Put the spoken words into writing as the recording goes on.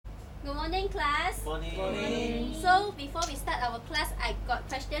Good morning, class. Morning. So, before we start our class, I got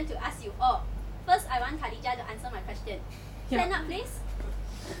question to ask you all. First, I want Khadijah to answer my question. Stand up, please.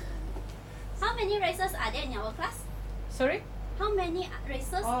 How many races are there in our class? Sorry? How many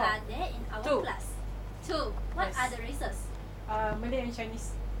races are there in our Two. class? Two. What Yes. are the races? Malay and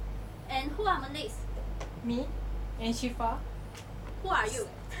Chinese. And who are Malays? Me and Shifa. Who are you?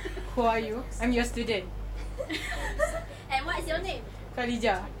 Who are you? I'm your student. And what is your name?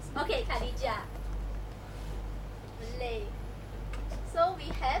 Khadijah. Okay, Khadijah. Malay. So we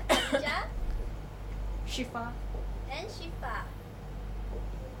have Khadijah Shifa. and Shifa.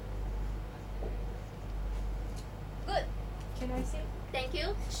 Good. Can I say? Thank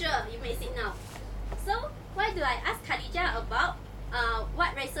you. Sure, you may sit now. So, why do I ask Khadijah about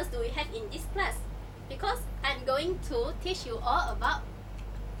what races do we have in this class? Because I'm going to teach you all about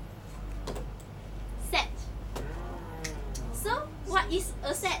set. So, what is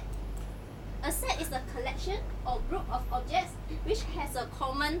a set? A set is a collection or group of objects which has a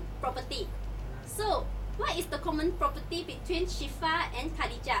common property. So, what is the common property between Shifa and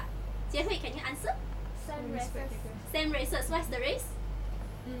Khadijah? Jiehui, can you answer? Same races. Same races. What's the race?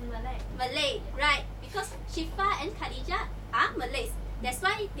 Malay. Malay, right? Because Shifa and Khadijah are Malays. That's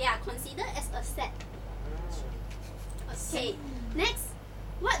why they are considered as a set. Okay. Next,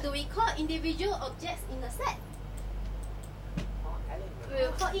 what do we call individual objects in a set? We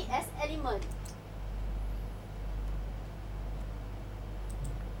will call it as element.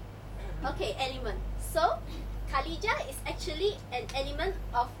 Okay, element. So, Khadijah is actually an element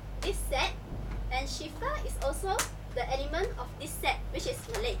of this set, and Shifa is also the element of this set, which is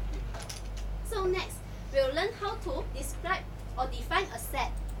Malay. So next, we'll learn how to describe or define a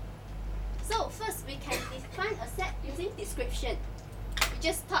set. So first, we can define a set using description. We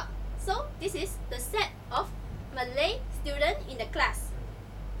just talk. So this is the set of Malay students in the class.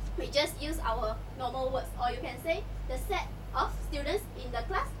 We just use our normal words, or you can say the set of students in the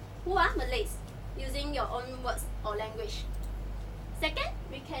class who are Malays, using your own words or language. Second,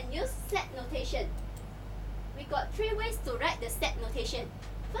 we can use set notation. We got three ways to write the set notation.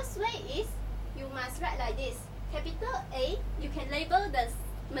 First way is you must write like this. Capital A, you can label the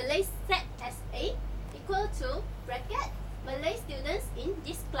Malay set as A equal to bracket Malay students in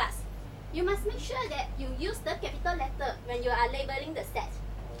this class. You must make sure that you use the capital letter when you are labeling the set.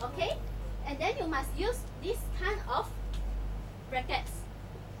 Okay? And then you must use this kind of brackets.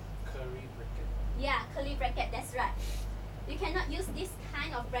 Curly bracket. Yeah, curly bracket, that's right. You cannot use this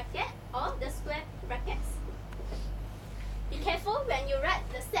kind of bracket or the square brackets. Be careful when you write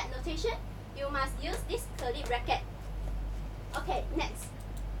the set notation, you must use this curly bracket. Okay, next.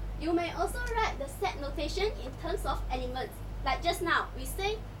 You may also write the set notation in terms of elements. Like just now, we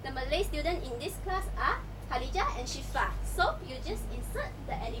say the Malay students in this class are Khadijah and Shifa. So you just insert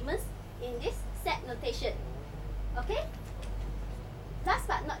the elements in this set notation. Okay? Last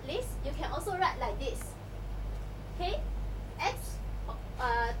but not least, you can also write like this. Okay? X,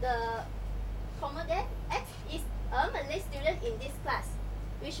 the comma there, X is a Malay student in this class,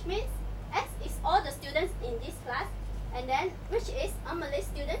 which means X is all the students in this class, and then which is a Malay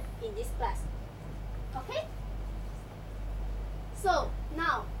student in this class. Okay? So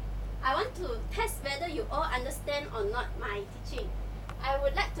now, I want to test whether you all understand or not my teaching. I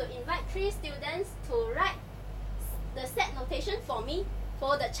would like to invite 3 students to write the set notation for me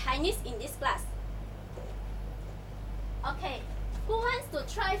for the Chinese in this class. Okay, who wants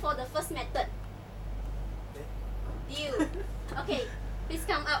to try for the first method? You. Okay, please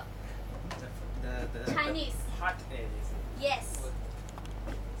come up. The Chinese. hard A is it? Yes.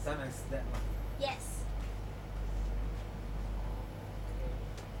 Same as that one. Yes.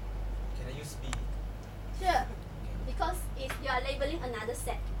 Can I use B? Sure. Because if you are labeling another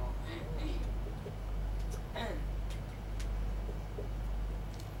set.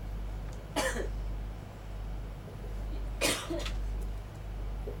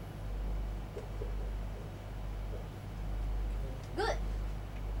 Good.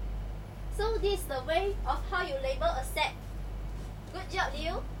 So this is the way of how you label a set. Good job,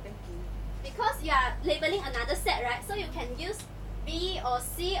 Liu. Thank you. Because you are labeling another set, right? So you can use B or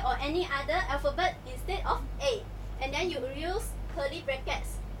C or any other alphabet instead of A. And then you use curly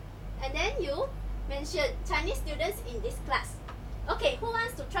brackets. And then you mention Chinese students in this class. Okay, who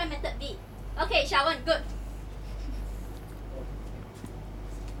wants to try method B? Okay, Shawan, good.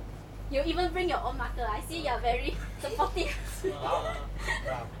 You even bring your own marker. I see you're very supportive. Wow.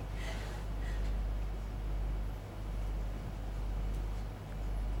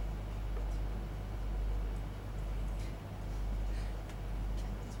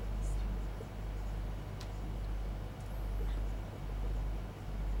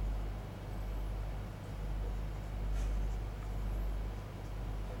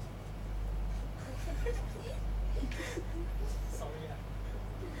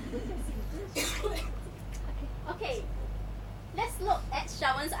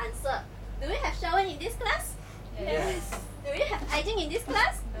 Shawan's answer. Do we have Shawan in this class? Yes. Do we have Aijing in this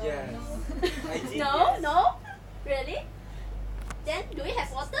class? Yes. I did. No, yes. no. Really? Then do we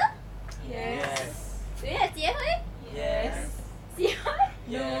have Water? Yes. Do we have Jiehui? Yes. Xihui?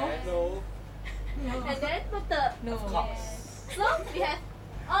 Yes. No. And then Water. No. Of course. So we have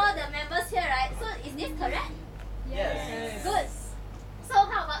all the members here, right? So is this correct? Yes. Good. So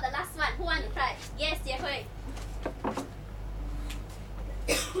how about the last one? Who want to try? Yes, Jiehui.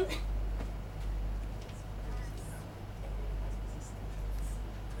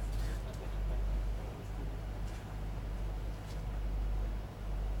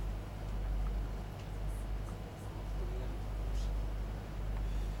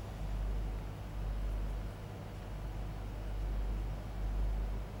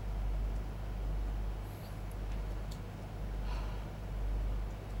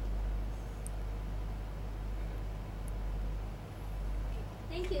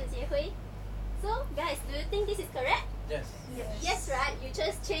 Thank you, Jiehui. So guys, do you think this is correct? Yes. Yes, right? You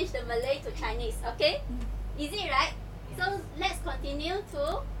just change the Malay to Chinese, okay? Easy, right? So let's continue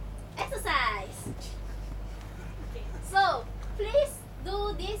to exercise. So please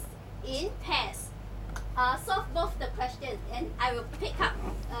do this in pairs. Solve both the questions, and I will pick up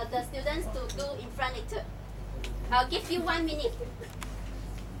the students to do in front later. I'll give you 1 minute.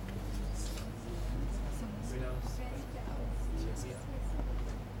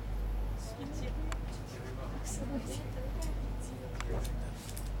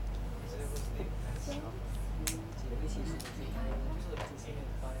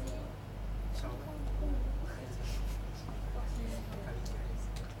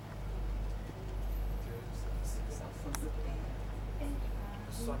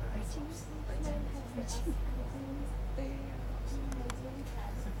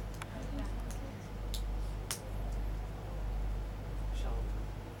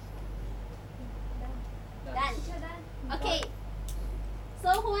 Done. Okay. So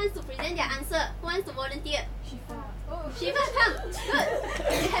who wants to present their answer? Who wants to volunteer? Shiva, come. Good.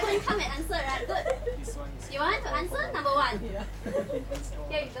 You haven't come and answer, right? Good. You want to answer? Number 1.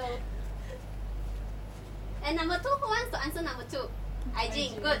 Here you go. And number 2, who wants to answer number 2?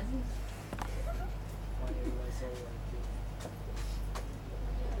 Aijing. Good.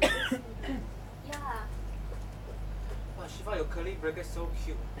 Yeah. Wow, Shiva, your curly bracket so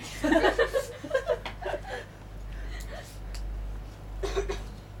cute.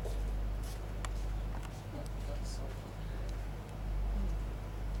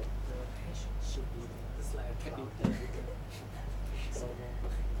 It's like a cloud.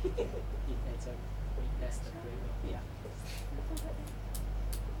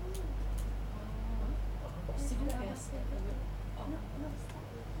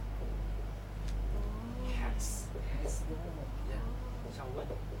 Hats. Yeah. Shawan.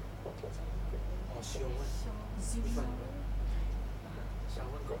 Or Shawan. Which one?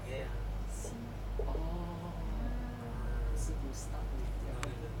 Shawan got hair.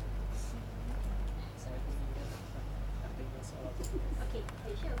 Okay. Are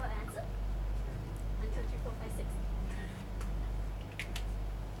you sure about the answer? 1, 2, 3, 4, 5, 6.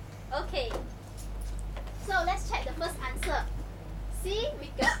 Okay. So let's check the first answer. See, we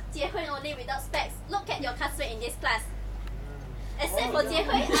got Jiehui only without specs. Look at your classmate in this class. Except for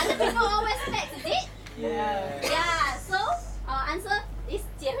Jiehui, other people all wear specs, is it? Yeah. Yeah, so our answer is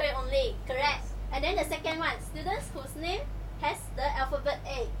Jiehui only, correct. And then the second one, students whose name has the alphabet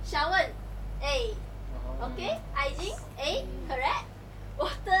A. Shawan, A. Okay, Aijing, A, correct.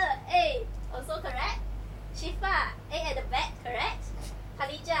 Water, A, also correct. Shifa, A at the back, correct.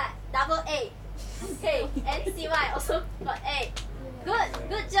 Khalija, double A. Okay, and CY also got A.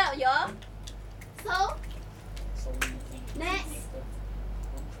 Good job, y'all. So, next,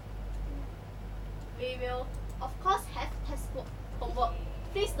 we will of course have test homework.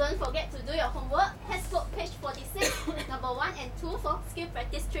 Please don't forget to do your homework.